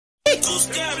Begging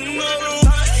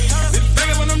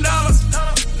for them dollars,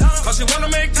 cause she wanna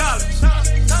make college.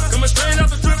 Coming straight out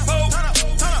the strip pole.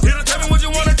 Here to tell me what you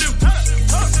wanna do.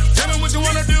 Tell me what you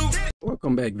wanna do.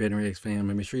 Welcome back, Veteran X fam.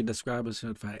 Make sure you subscribe and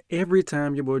notify every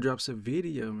time your boy drops a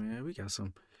video, man. We got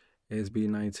some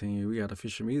SB19. We got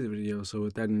official music video. So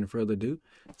without any further ado,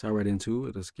 let's right into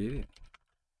it. Let's get it.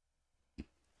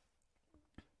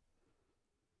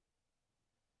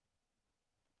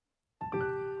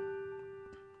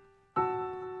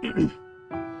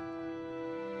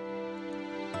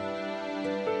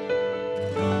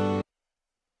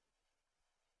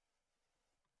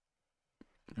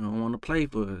 You don't want to play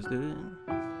for us, dude.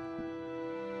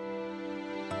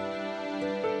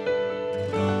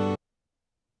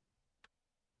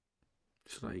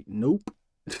 It's like, nope.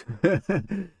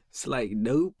 It's like,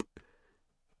 nope.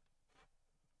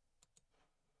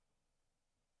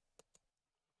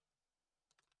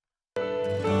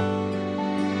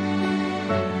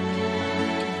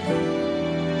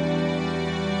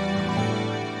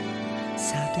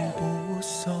 Sa ating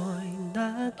puso'y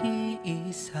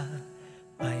nag-iisa,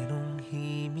 mayroong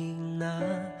himig na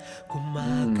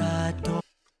kumakatok.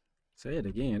 Say it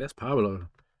again, that's Pablo.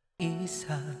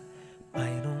 Isa,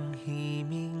 mayroong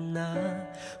himig na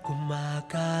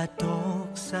kumakatok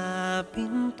sa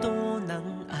pinto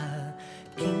ng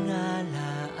aking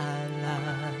alaala.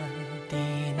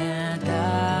 Di na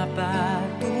dapat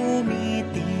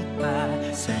tumitig pa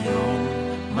sa iyong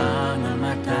mga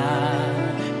mata.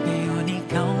 Ngayon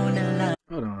ikaw na lang.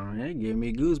 Hold on, that gave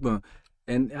me goosebumps.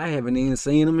 And I haven't even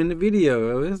seen them in the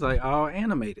video. It's like all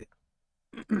animated.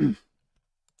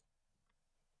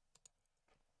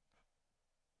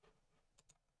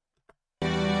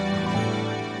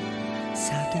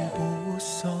 Sa ating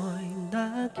puso'y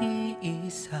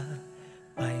nag-iisa,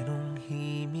 mayroong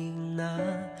himig na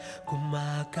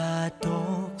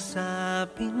kumakatok sa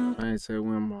pinto. I said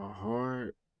when my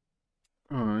heart,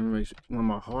 when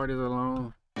my heart is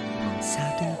alone. Sa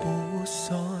ating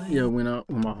puso'y Yeah, when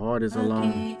my heart is alone.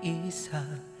 nag-iisa,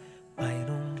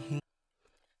 mayroong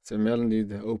It's a melody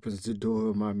that opens the door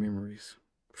of my memories.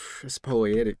 It's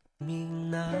poetic. himig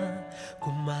na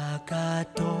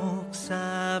kumakatok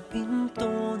sa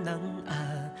pinto ng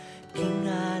aking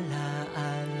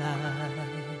alaala.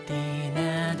 Di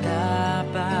na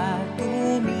dapat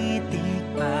tumitig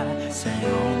pa sa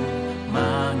iyong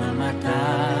mga mata.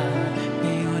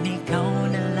 Ngayon ikaw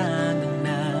na lang ang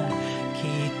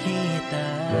nakikita.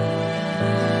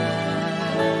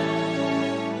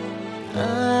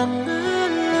 Ang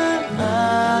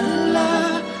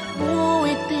alaala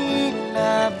mo'y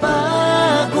tila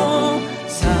bago.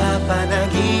 Sa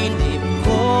panaginip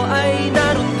ko ay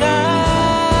naroon ka.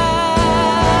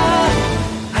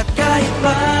 At kahit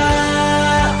pa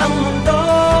ang mundo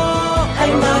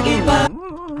ay mag-iba,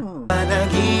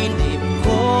 panaginip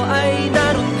ko ay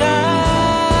naroon ka.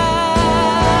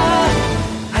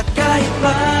 At kahit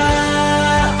pa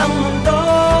ang mundo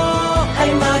ay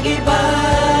mag-iba,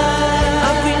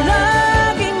 ako'y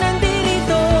laging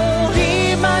nandito.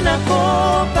 Di man ako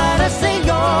para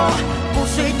sa'yo,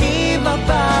 puso'y di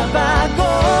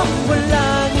magbabago.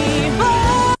 Walang iba.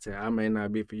 Say, I may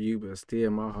not be for you, but still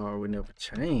my heart will never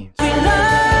change. Ako'y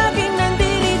laging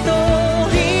nandito.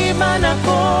 Di man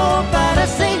ako para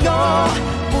sa'yo,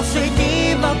 puso'y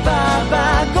di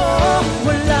magbabago.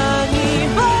 Walang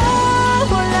iba,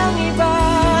 walang iba.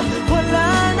 Wala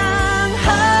nang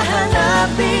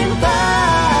hahanapin pa.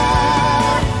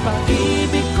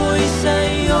 Pag-ibig ko'y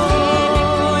sa'yo,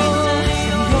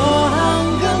 sa'yo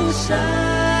hanggang sa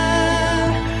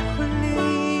huli.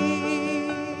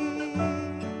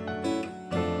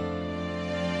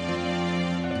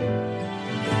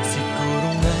 Siguro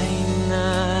nga'y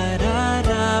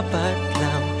nararapat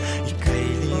lang ika'y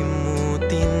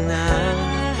limutin na.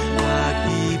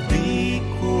 Pag-ibig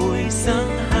ko'y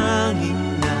isang hangin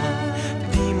na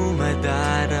di mo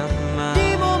madarama.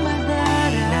 Di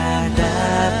na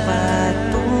dapat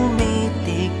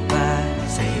tumitig pa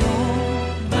sa iyong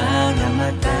mga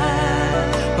mata,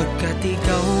 pagkat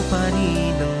ikaw pa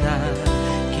rin ang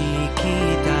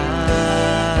nakikita.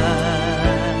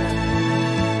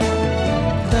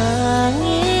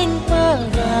 Tanging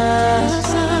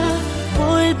pag-asa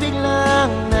mo'y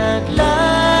biglang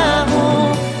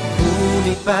naglaho,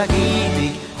 ngunit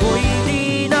pag-ibig ko'y di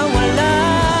nawala.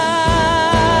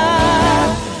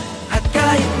 At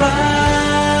kahit pa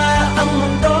ang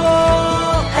mundo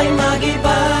ay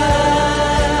mag-iba,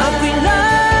 ako'y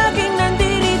laging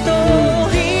nandito.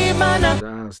 Di man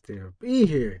I'll still be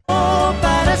here. ako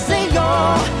para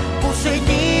sa'yo, puso'y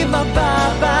di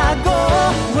magbabago.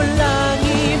 Walang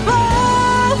iba,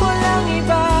 walang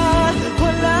iba.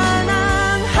 Wala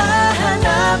nang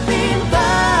hahanapin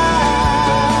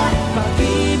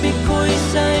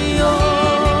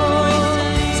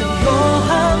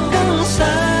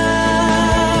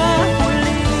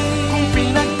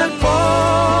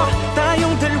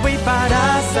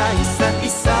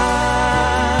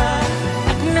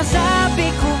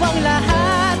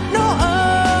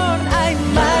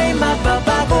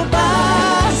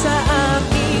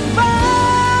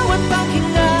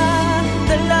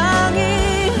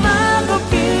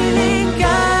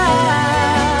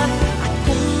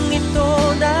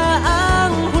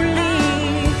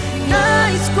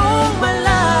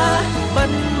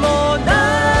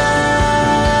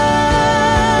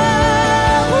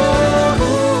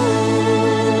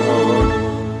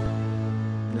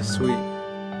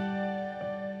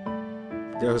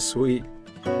That was sweet.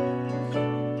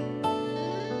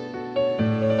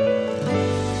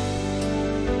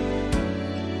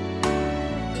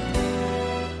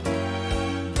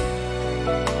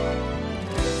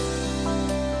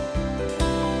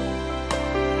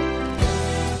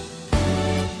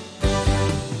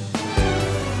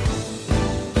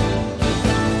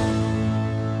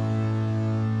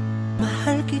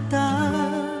 Mahal kita,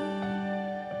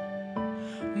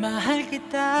 mahal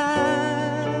kita,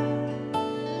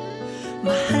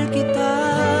 mahal kita.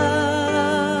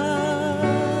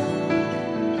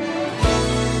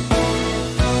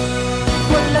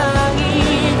 Walang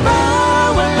iba,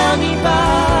 walang iba,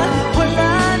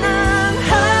 wala nang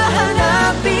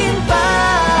hahanapin pa.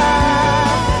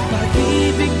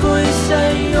 Pag-ibig ko'y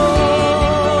sa'yo,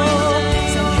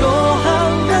 sa'yo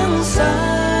hanggang sa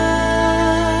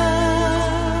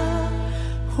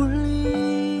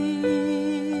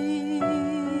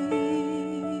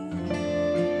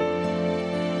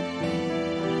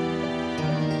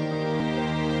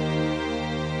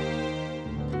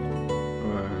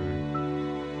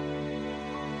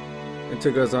It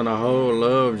took us on a whole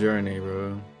love journey,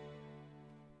 bro.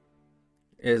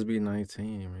 SB19,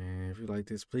 man. If you like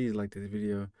this, please like this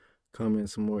video. Comment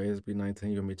some more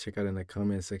SB19. You want me to check out in the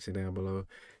comment section down below.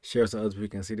 Share so others people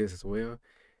can see this as well.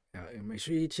 And make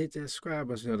sure you hit that subscribe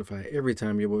button to be notified every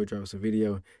time your boy drops a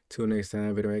video. Till next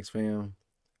time, Video X fam.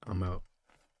 I'm out.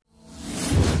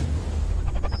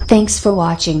 Thanks for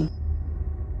watching.